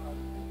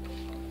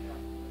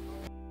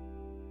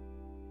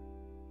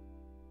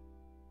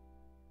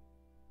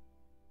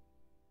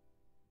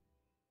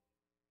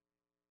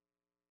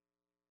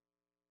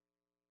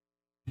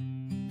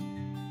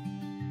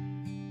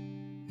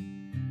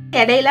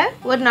 இடையில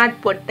ஒரு நாட்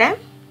போட்டேன்.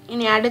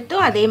 இனி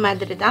அடுத்தும் அதே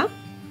மாதிரி தான்.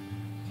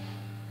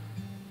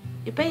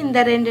 இப்போ இந்த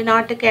 2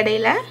 நாட்டுக்கு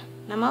இடையில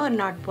நம்ம ஒரு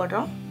நாட்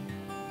போடுறோம்.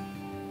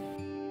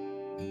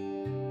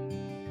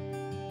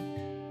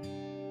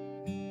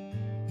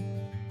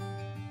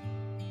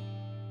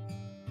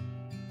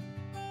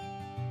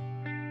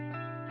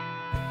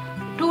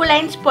 டூ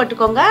லைன்ஸ்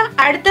போட்டுக்கோங்க.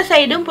 அடுத்த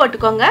சைடும்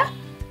போட்டுக்கோங்க.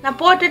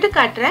 நான் போட்டுட்டு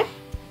காட்டுறேன்.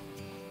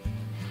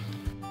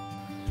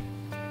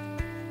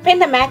 இப்போ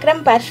இந்த மேக்ரம்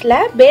பர்ஸில்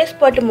பேஸ்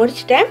போட்டு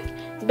முடிச்சிட்டேன்.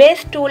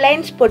 பேஸ் 2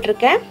 லைன்ஸ்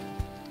போட்டிருக்கேன்.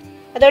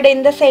 அதோட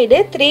இந்த சைடு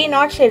 3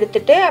 நாட்ஸ்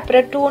எடுத்துட்டு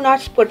அப்புறம் 2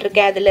 நாட்ஸ்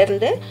போட்டிருக்கேன்.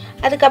 அதிலிருந்து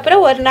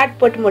அதுக்கப்புறம் ஒரு நாட்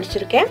போட்டு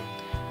முடிச்சிருக்கேன்.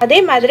 அதே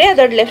மாதிரி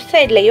அதோட லெஃப்ட்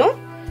சைட்லையும்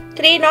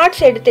 3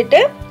 நாட்ஸ்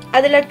எடுத்துட்டு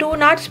அதில் 2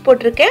 நாட்ஸ்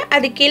போட்டிருக்கேன்.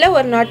 அது கீழே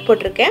ஒரு நாட்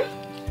போட்டிருக்கேன்.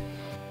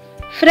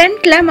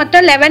 ஃப்ரண்ட்டில்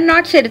மொத்தம் 11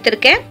 நாட்ஸ்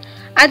எடுத்திருக்கேன்.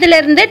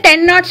 அதிலிருந்து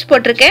 10 நாட்ஸ்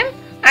போட்டிருக்கேன்.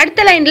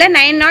 அடுத்த லைனில்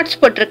 9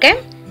 நாட்ஸ்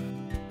போட்டிருக்கேன்.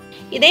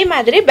 இதே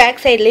மாதிரி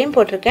பேக் சைட்லேயும்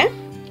போட்டிருக்கேன்.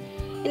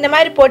 இந்த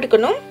மாதிரி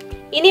போட்டுக்கணும்.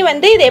 இனி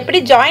வந்து இதை எப்படி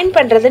ஜாயின்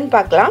பண்ணுறதுன்னு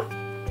பார்க்கலாம்.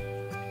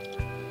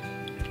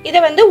 இதை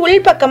வந்து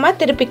உள் பக்கமாக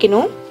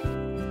திருப்பிக்கணும்.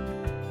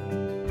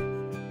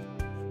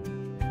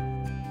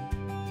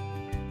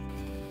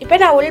 இப்போ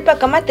நான் உள்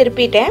பக்கமாக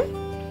திருப்பிட்டேன்.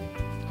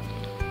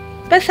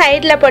 இப்போ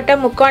சைடில் போட்ட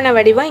முக்கோண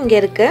வடிவம் இங்கே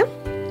இருக்குது.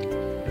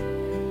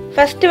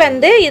 ஃபஸ்ட்டு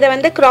வந்து இதை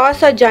வந்து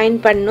க்ராஸாக ஜாயின்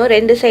பண்ணணும்.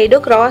 2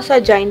 சைடும்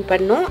க்ராஸாக ஜாயின்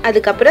பண்ணணும்.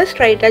 அதுக்கப்புறம்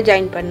ஸ்ட்ரைட்டாக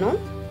ஜாயின் பண்ணணும்.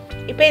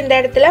 இப்போ இந்த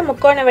இடத்துல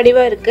முக்கோண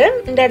வடிவம் இருக்குது,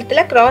 இந்த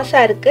இடத்துல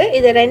க்ராஸாக இருக்குது.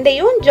 இது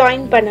ரெண்டையும்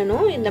ஜாயின்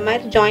பண்ணணும். இந்த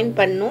மாதிரி ஜாயின்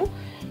பண்ணணும்.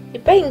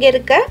 இப்போ இங்கே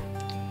இருக்க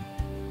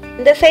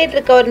இந்த சைடு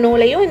இருக்க ஒரு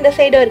நூலையும் இந்த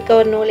சைடு இருக்க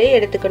ஒரு நூலையும்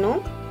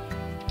எடுத்துக்கணும்.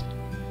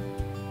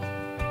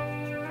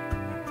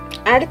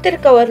 அடுத்து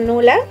இருக்க ஒரு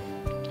நூலை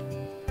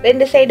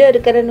 2 சைடும்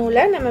இருக்கிற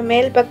நூலை நம்ம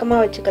மேல்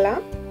பக்கமாக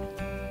வச்சுக்கலாம்.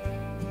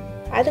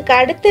 அதுக்கு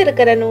அடுத்து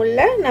இருக்கிற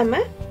நூலில்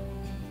நம்ம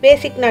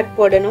பேசிக் நாட்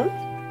போடணும்.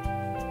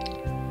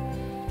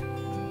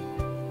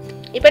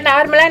 இப்போ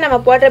நார்மலாக நம்ம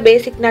போடுற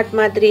பேசிக் நாட்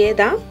மாதிரியே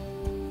தான்.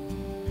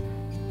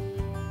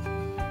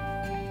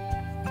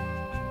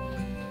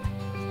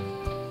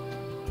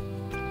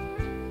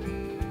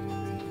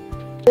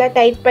 நல்லா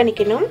டைட்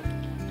பண்ணிக்கணும்.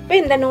 இப்போ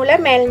இந்த நூலை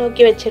மேல்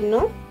நோக்கி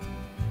வச்சிடணும்.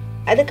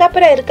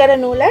 அதுக்கப்புறம் இருக்கிற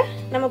நூலை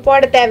நம்ம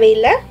போட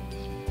தேவையில்லை,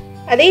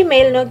 அதையும்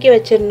மேல் நோக்கி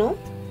வச்சிடணும்.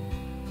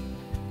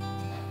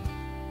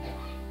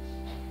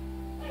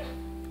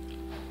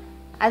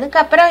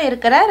 அதுக்கப்புறம்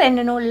இருக்கிற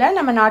 2 நூலில்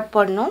நம்ம நாட்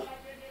போடணும்.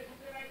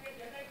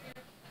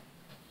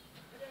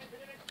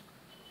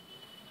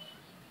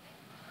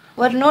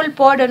 ஒரு நூல்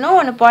போடணும்,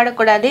 ஒன்று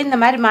போடக்கூடாது. இந்த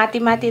மாதிரி மாற்றி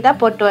மாற்றி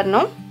தான் போட்டு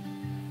வரணும்.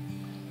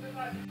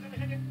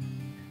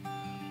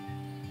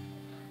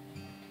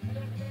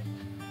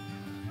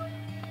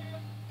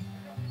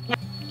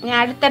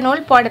 அடுத்த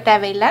நூல் போட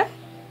தேவையில்லை,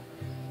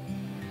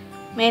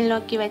 மேல்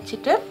நோக்கி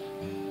வச்சுட்டு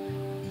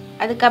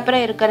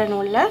அதுக்கப்புறம் இருக்கிற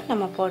நூலில்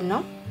நம்ம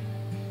போடணும்.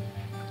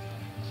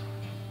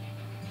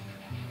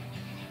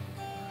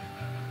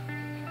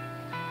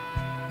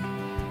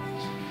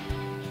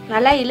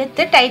 நல்லா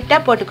இழுத்து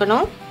டைட்டாக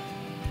போட்டுக்கணும்.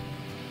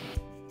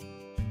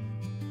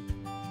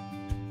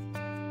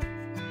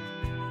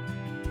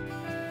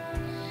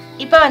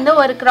 இப்போ வந்து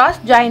ஒரு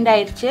கிராஸ் ஜாயிண்ட்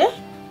ஆயிடுச்சு.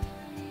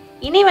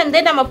 இனி வந்து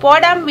நம்ம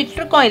போடாமல்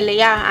விட்டுருக்கோம்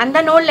இல்லையா, அந்த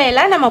நூல்ல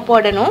எல்லாம் நம்ம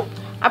போடணும்.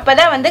 அப்போ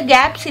தான் வந்து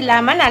கேப்ஸ்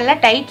இல்லாமல் நல்லா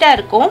டைட்டாக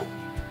இருக்கும்.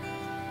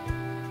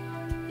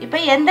 இப்போ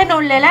எந்த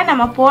நூல்ல எல்லாம்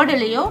நம்ம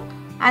போடலையோ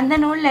அந்த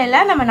நூல்ல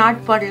எல்லாம் நம்ம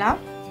நாட் போடலாம்.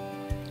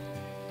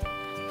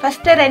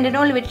 ஃபஸ்ட்டு 2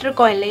 நூல்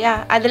விட்டுருக்கோம் இல்லையா,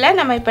 அதில்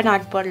நம்ம இப்போ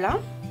நாட்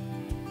போடலாம்.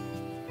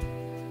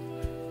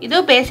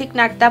 இதுவும் பேசிக்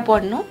நாட் தான்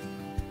போடணும்.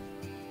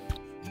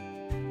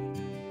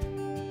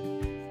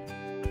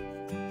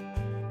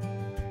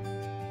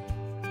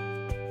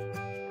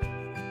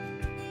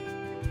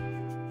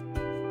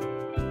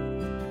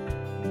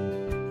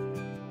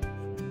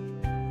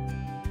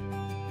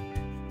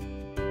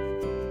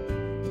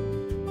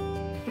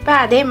 இப்போ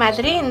அதே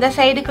மாதிரி இந்த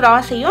சைடு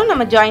கிராஸையும்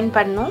நம்ம ஜாயின்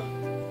பண்ணணும்.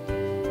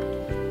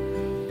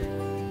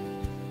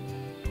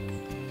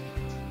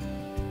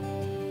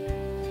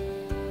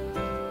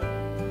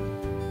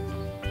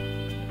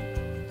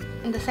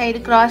 இந்த சைடு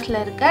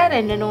கிராஸில் இருக்க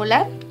 2 நூலை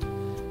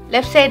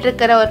லெஃப்ட் சைடு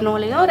இருக்கிற ஒரு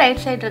நூலையும்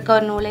ரைட் சைடு இருக்க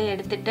ஒரு நூலையும்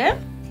எடுத்துட்டு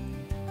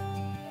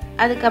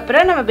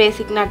அதுக்கப்புறம் நம்ம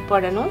பேசிக் நாட்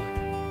போடணும்.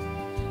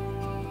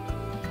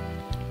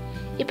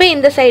 இப்போ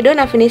இந்த சைடும்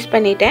நான் ஃபினிஷ்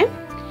பண்ணிட்டேன்.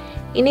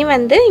 இனி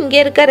வந்து இங்கே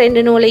இருக்க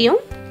 2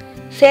 நூலையும்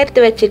சேர்த்து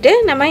வச்சுட்டு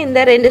நம்ம இந்த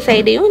 2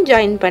 சைடையும்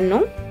ஜாயின்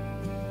பண்ணணும்.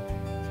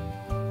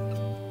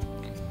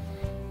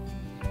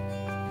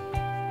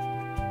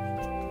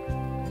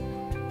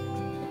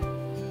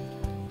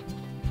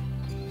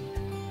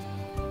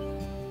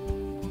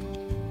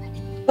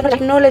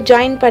 ஒரு நூலை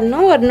ஜாயின்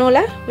பண்ணணும், ஒரு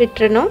நூலை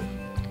விட்டுறணும்.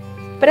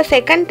 அப்புறம்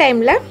செகண்ட்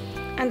டைமில்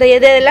அந்த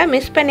எதெல்லாம்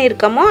மிஸ்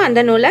பண்ணியிருக்கோமோ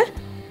அந்த நூலை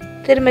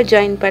திரும்ப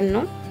ஜாயின்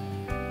பண்ணணும்.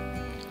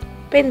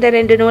 இப்போ இந்த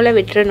 2 நூலை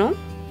விட்டுறணும்.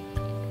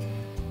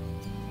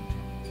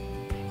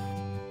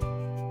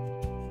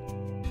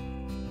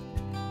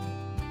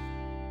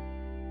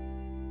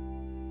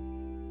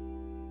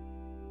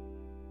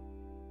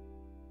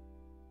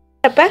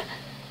 அப்போ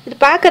இது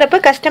பார்க்குறப்ப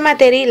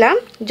கஷ்டமாக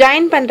தெரியலாம்,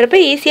 ஜாயின் பண்ணுறப்ப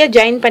ஈஸியாக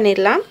ஜாயின்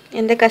பண்ணிடலாம்,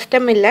 எந்த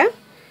கஷ்டமும் இல்லை.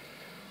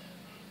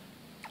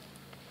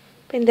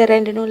 இப்போ இந்த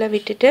 2 நூலை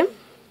விட்டுட்டு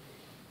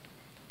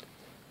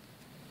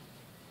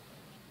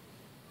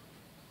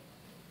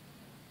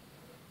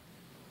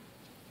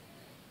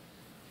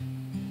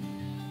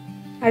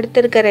அடுத்து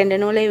இருக்க 2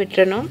 நூலை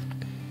விட்டுறணும்.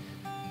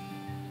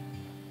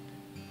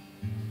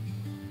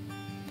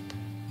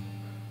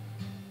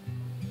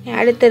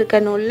 அடுத்து இருக்க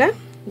நூலில்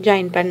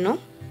ஜாயின் பண்ணணும்.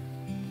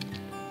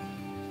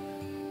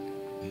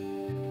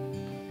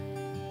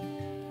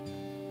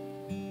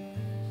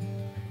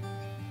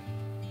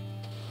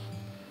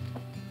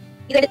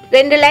 இது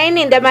 2 லைன்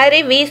இந்த மாதிரி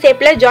வி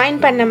ஷேப்பில் ஜாயின்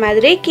பண்ண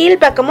மாதிரி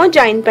கீழ் பக்கமும்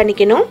ஜாயின்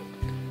பண்ணிக்கணும்.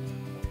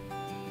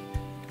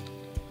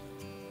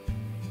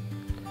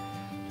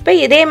 இப்போ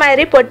இதே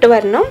மாதிரி போட்டு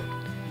வரணும்.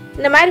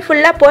 இந்த மாதிரி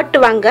ஃபுல்லாக போட்டு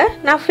வாங்க,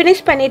 நான்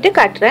ஃபினிஷ் பண்ணிவிட்டு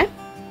காட்டுறேன்.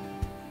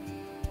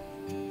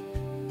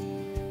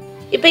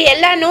 இப்போ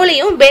எல்லா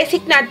நூலையும்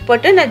பேசிக் நாட்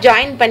போட்டு நான்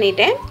ஜாயின்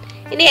பண்ணிட்டேன்.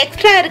 இனி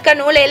எக்ஸ்ட்ரா இருக்க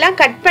நூலையெல்லாம்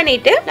கட்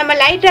பண்ணிவிட்டு நம்ம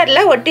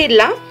லைட்டரில்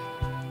ஒட்டிடலாம்.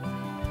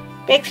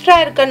 இப்போ எக்ஸ்ட்ரா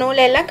இருக்க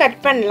நூலையெல்லாம்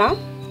கட் பண்ணலாம்.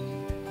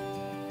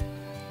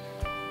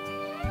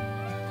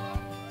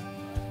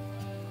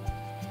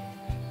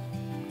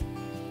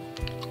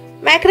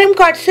 மேக்ரம்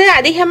கார்ட்ஸு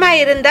அதிகமாக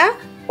இருந்தால்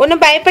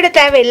ஒன்றும் பயப்பட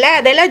தேவையில்லை,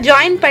 அதெல்லாம்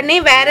ஜாயின் பண்ணி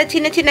வேறு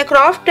சின்ன சின்ன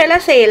கிராஃப்ட்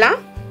எல்லாம் செய்யலாம்.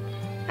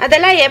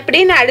 அதெல்லாம்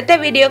எப்படின்னு அடுத்த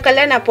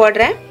வீடியோக்கெல்லாம் நான்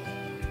போடுறேன்.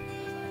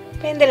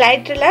 இப்போ இந்த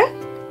லைட்டரில்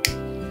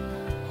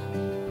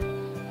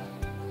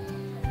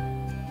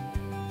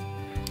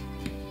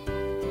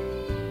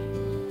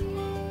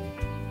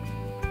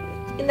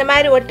இந்த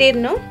மாதிரி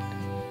ஒட்டிடணும்.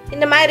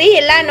 இந்த மாதிரி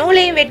எல்லா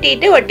நூலையும்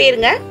வெட்டிட்டு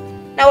ஒட்டிடுங்க.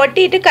 நான்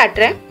ஒட்டிட்டு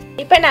காட்டுறேன்.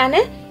 இப்போ நான்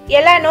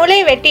எல்லா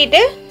நூலையும்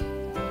வெட்டிட்டு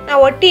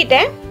நான்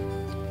ஒட்டிட்டேன்.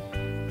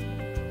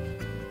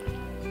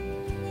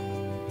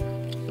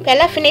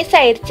 எல்லாம் ஃபினிஷ்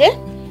ஆயிடுச்சு.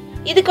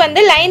 இதுக்கு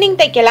வந்து லைனிங்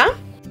தைக்கலாம்.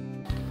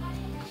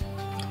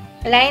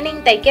 லைனிங்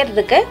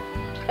தைக்கிறதுக்கு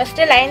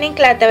ஃபஸ்ட்டு லைனிங்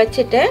கிளாத்தை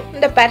வச்சுட்டு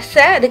இந்த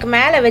பர்ஸை அதுக்கு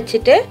மேலே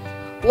வச்சுட்டு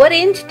 1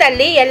 இன்ச்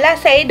தள்ளி எல்லா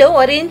சைடும்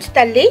 1 இன்ச்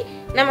தள்ளி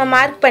நம்ம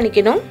மார்க்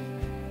பண்ணிக்கணும்.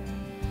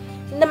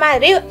 இந்த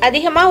மாதிரி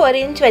அதிகமாக 1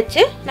 இன்ச்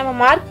வச்சு நம்ம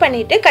மார்க்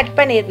பண்ணிவிட்டு கட்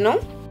பண்ணிடணும்.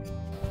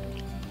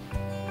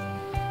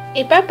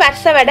 இப்போ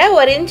பர்ஸை விட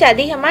 1 இன்ச்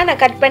அதிகமாக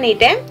நான் கட்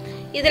பண்ணிட்டேன்.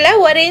 இதில்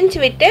 1 இன்ச்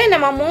விட்டு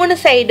நம்ம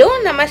 3 சைடும்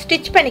நம்ம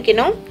ஸ்டிச்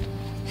பண்ணிக்கணும்.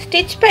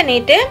 ஸ்டிச்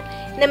பண்ணிவிட்டு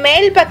இந்த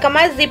மேல்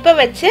பக்கமாக ஜிப்பை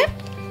வச்சு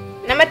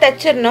நம்ம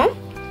தைச்சிடணும்.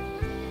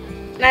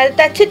 நான் அதை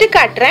தைச்சிட்டு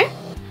காட்டுறேன்.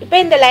 இப்போ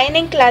இந்த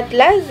லைனிங்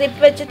கிளாத்தில் ஜிப்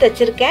வச்சு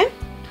தைச்சிருக்கேன்.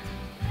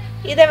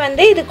 இதை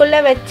வந்து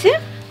இதுக்குள்ளே வச்சு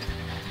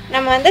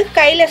நம்ம வந்து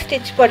கையில்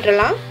ஸ்டிச்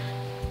போட்டுடலாம்.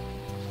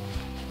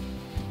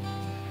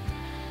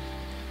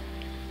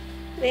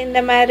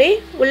 இந்த மாதிரி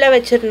உள்ளே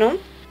வச்சிடணும்.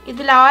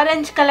 இதில்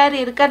ஆரஞ்சு கலர்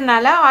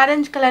இருக்கிறதுனால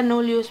ஆரஞ்சு கலர்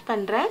நூல் யூஸ்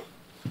பண்ணுறேன்.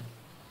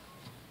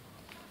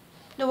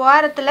 இந்த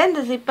ஓரத்தில்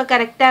இந்த ஜிப்பை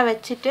கரெக்டாக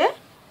வச்சுட்டு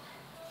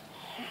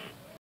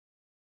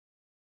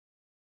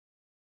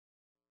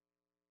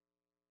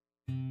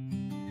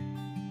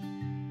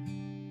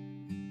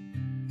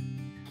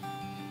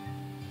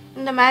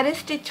இந்த மாதிரி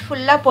ஸ்டிச்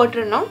ஃபுல்லாக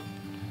போட்டுடணும்.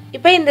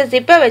 இப்போ இந்த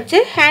ஜிப்பை வச்சு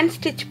ஹேண்ட்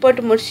ஸ்டிச்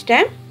போட்டு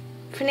முடிச்சிட்டேன்.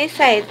 ஃபினிஷ்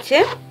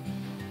ஆயிடுச்சு.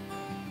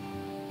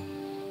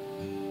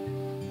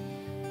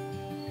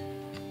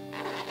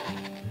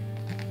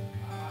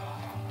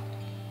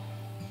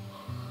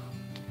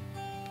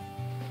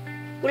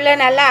 உள்ள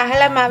நல்லா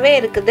அகலமாகவே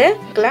இருக்குது.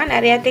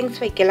 நிறையா திங்ஸ்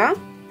வைக்கலாம்.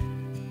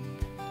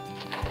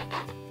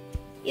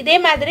 இதே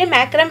மாதிரி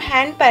மேக்ரம்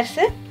ஹேண்ட்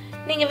பர்ஸு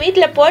நீங்கள்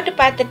வீட்டில் போட்டு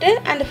பார்த்துட்டு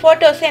அந்த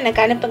ஃபோட்டோஸை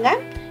எனக்கு அனுப்புங்க.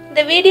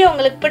 இந்த வீடியோ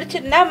உங்களுக்கு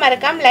பிடிச்சிருந்தா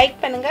மறக்காமல் லைக்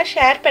பண்ணுங்கள்,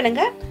 ஷேர்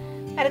பண்ணுங்கள்,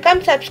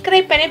 மறக்காமல்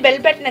சப்ஸ்கிரைப் பண்ணி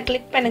பெல் பட்டனை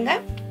கிளிக்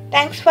பண்ணுங்கள்.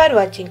 தேங்க்ஸ் ஃபார்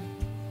வாட்சிங்.